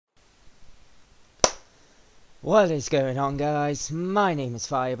What is going on, guys? My name is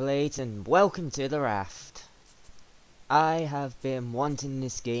Fireblade and welcome to the Raft. I have been wanting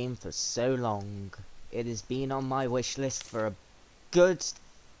this game for so long. It has been on my wish list for a good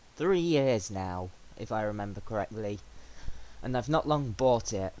 3 years now, if I remember correctly, and I've not long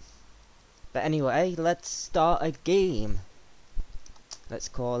bought it. But anyway, let's start a game. Let's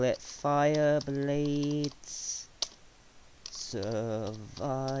call it Fireblade's Survival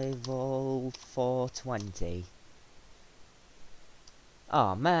 420.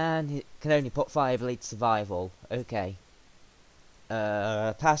 Oh man, it can only put Fireblade Survival. Okay.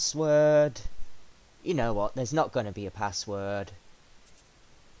 Password. You know what, there's not gonna be a password.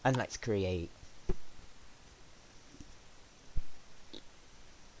 And let's create.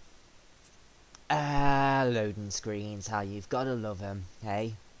 Loading screens, how you've gotta love them,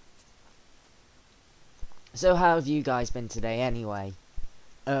 hey? So how have you guys been today anyway?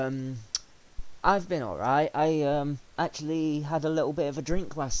 I've been alright. I actually had a little bit of a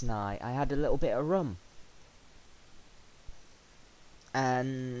drink last night. I had a little bit of rum.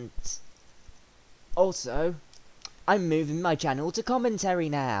 And also, I'm moving my channel to commentary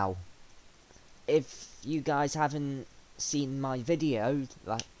now. If you guys haven't seen my video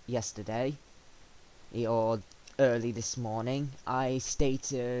like yesterday or early this morning, I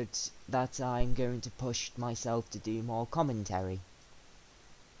stated that I'm going to push myself to do more commentary.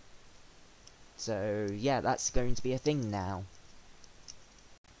 So yeah, that's going to be a thing now.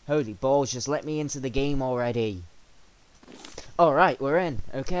 Holy balls, just let me into the game already. Alright, we're in.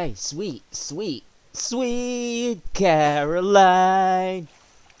 Okay, sweet, sweet, sweet Caroline.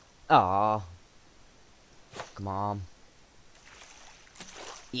 Aww. Come on.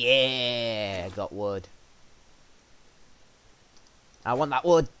 Yeah, got wood. I want that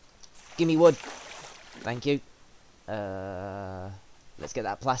wood. Give me wood. Thank you. Let's get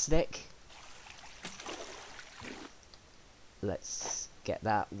that plastic. Let's get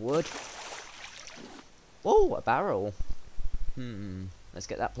that wood. Whoa, a barrel. Let's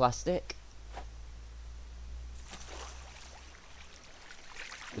get that plastic.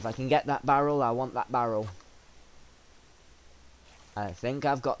 If I can get that barrel, I want that barrel. I think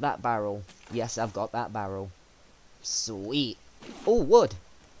I've got that barrel. Yes, I've got that barrel. Sweet. Oh, wood.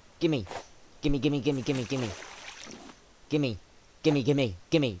 Gimme. Gimme, gimme, gimme, gimme, gimme. Gimme. Gimme, gimme,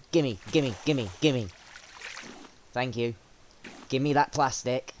 gimme, gimme, gimme, gimme, gimme. Thank you. Gimme that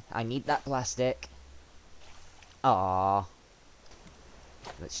plastic. I need that plastic. Ah.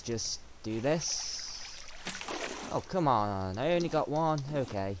 Let's just do this. Oh, come on. I only got one.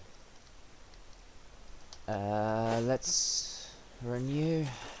 Okay. Let's renew.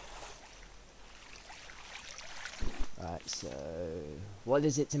 Right, so what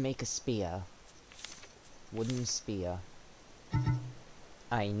is it to make a spear? Wooden spear.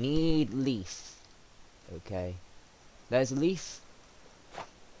 I need leaf. Okay. There's a leaf.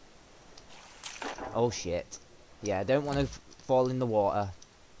 Oh shit. Yeah, I don't want to fall in the water.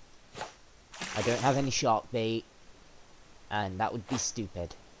 I don't have any shark bait. And that would be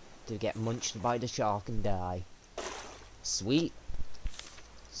stupid. To get munched by the shark and die. Sweet.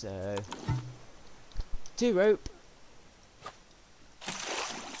 So 2 rope.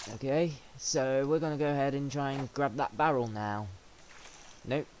 Okay, so we're gonna go ahead and try and grab that barrel now.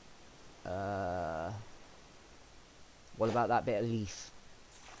 Nope. What about that bit of leaf?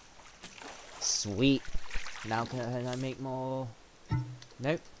 Sweet. Now can I make more?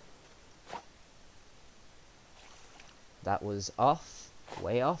 Nope. That was off.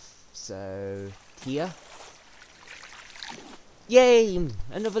 Way off. So here. Yay!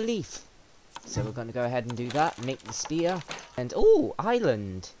 Another leaf. So we're gonna go ahead and do that. Make the spear. And oh,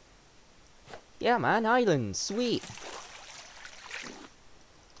 island. Yeah, man, island. Sweet.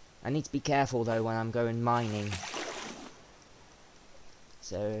 I need to be careful though when I'm going mining.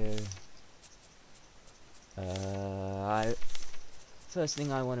 So first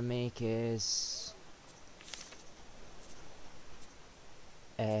thing I want to make is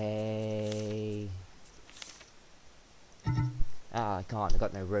a I can't, I've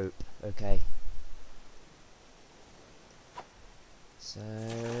got no rope. Okay. So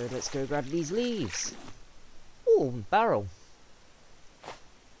let's go grab these leaves. Ooh, barrel.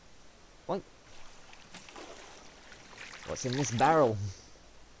 What? What's in this barrel?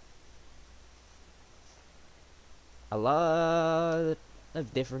 A lot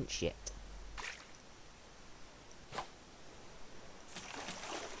of different shit.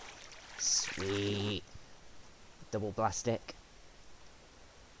 Sweet. Double plastic.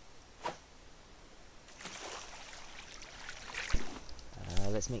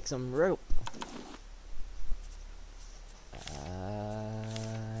 Let's make some rope.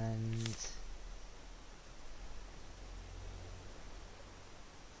 And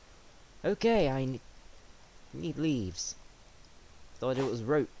Okay, need leaves. Thought it was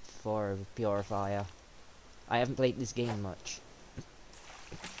rope for a purifier. I haven't played this game much.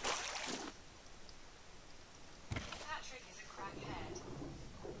 Patrick is a crackhead.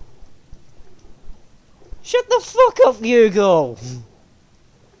 Shut the fuck up, Google!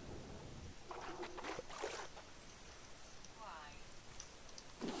 Why?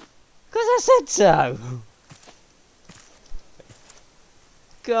 'Cause I said so!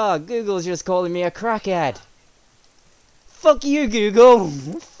 God, Google's just calling me a crackhead. Fuck you, Google!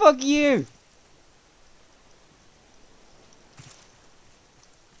 Fuck you!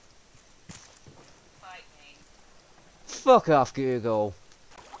 Bite me. Fuck off, Google.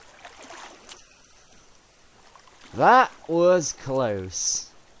 That was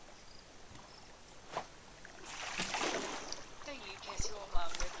close. Don't you kiss your mum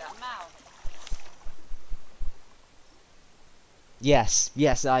with that mouth. Yes,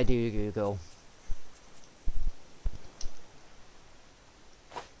 I do, Google.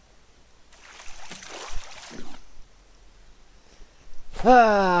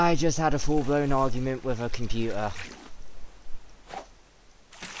 I just had a full-blown argument with a computer.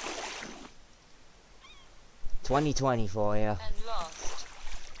 2020 for you. And lost.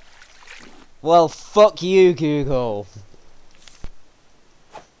 Well, fuck you, Google.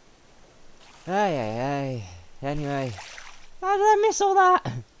 Hey. Anyway, how did I miss all that?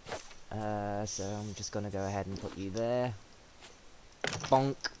 So I'm just gonna go ahead and put you there.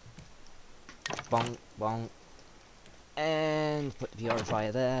 Bonk. Bonk, bonk. And put the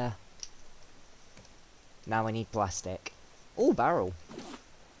purifier there. Now I need plastic. Oh, barrel.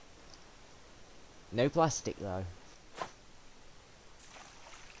 No plastic though.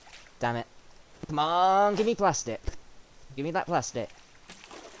 Damn it. Come on, give me plastic. Give me that plastic.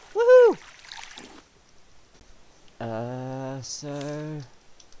 Woohoo! So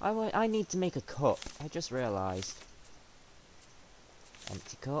I need to make a cup. I just realised.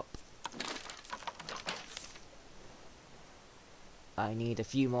 Empty cup. I need a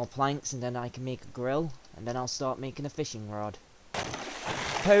few more planks and then I can make a grill. And then I'll start making a fishing rod.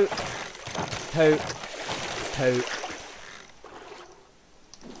 Poke. Poke. Poke.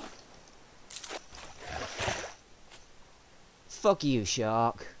 Fuck you,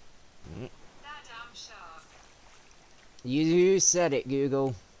 shark. That damn shark. You said it,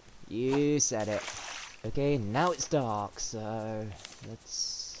 Google. You said it. Okay, now it's dark, so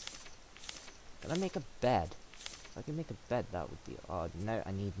let's... Can I make a bed? If I can make a bed, that would be odd. No,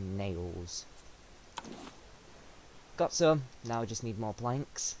 I need nails. Got some. Now I just need more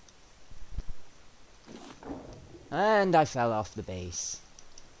planks. And I fell off the base.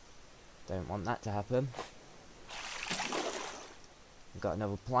 Don't want that to happen. I've got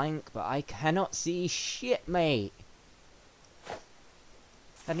another plank, but I cannot see shit, mate.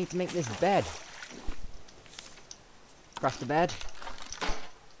 I need to make this bed. Craft a bed.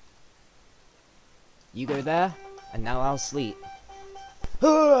 You go there, and now I'll sleep.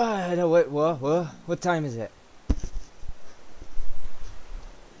 No, wait, what time is it?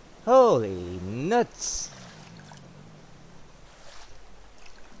 Holy nuts!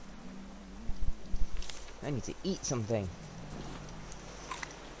 I need to eat something.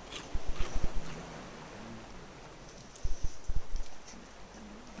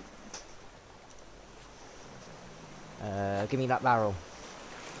 Give me that barrel.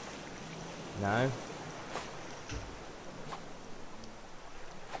 No.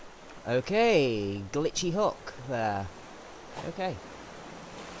 Okay, glitchy hook there. Okay.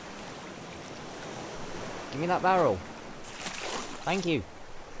 Give me that barrel. Thank you.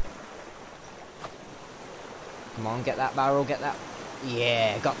 Come on, get that barrel, get that...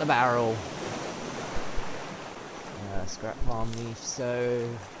 Yeah, got the barrel. Scrap palm leaf, so...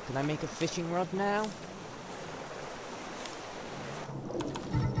 Can I make a fishing rod now?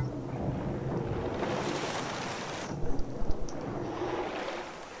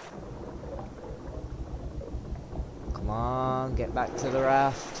 Come on, get back to the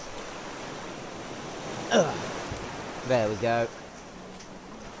raft. Ugh. There we go.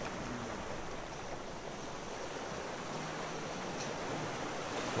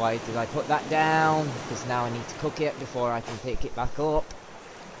 Why did I put that down? Because now I need to cook it before I can pick it back up.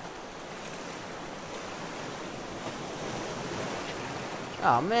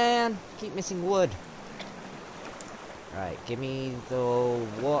 Oh man, keep missing wood. Right, give me the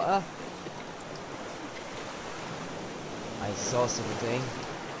water. I saw something.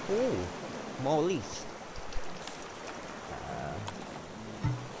 Ooh, more leaf.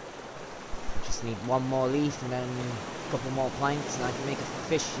 Just need one more leaf and then a couple more planks and I can make a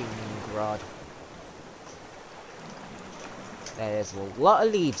fishing rod. There's a lot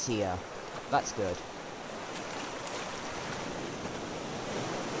of leaves here. That's good.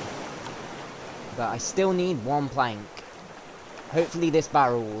 But I still need 1 plank. Hopefully this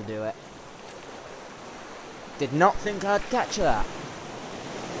barrel will do it. Did not think I'd catch that.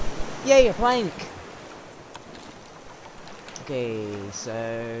 Yay, a plank! Okay,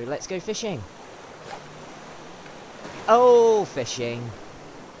 so let's go fishing. Oh, fishing.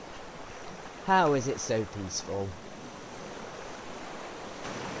 How is it so peaceful?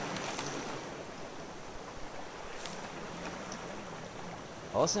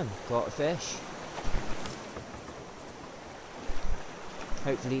 Awesome, caught a fish.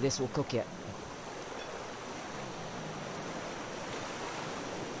 Hopefully this will cook it.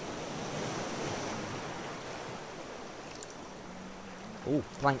 Oh,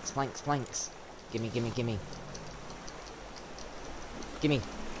 planks, planks, planks. Gimme, gimme, gimme. Gimme.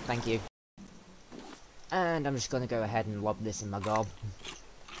 Thank you. And I'm just gonna go ahead and lob this in my gob.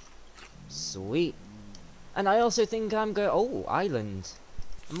 Sweet. And I also think I'm going... Oh, island.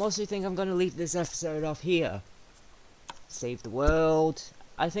 I also think I'm gonna leave this episode off here. Save the world.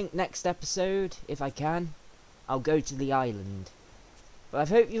 I think next episode, if I can, I'll go to the island. But I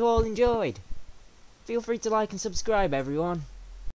hope you all enjoyed. Feel free to like and subscribe, everyone.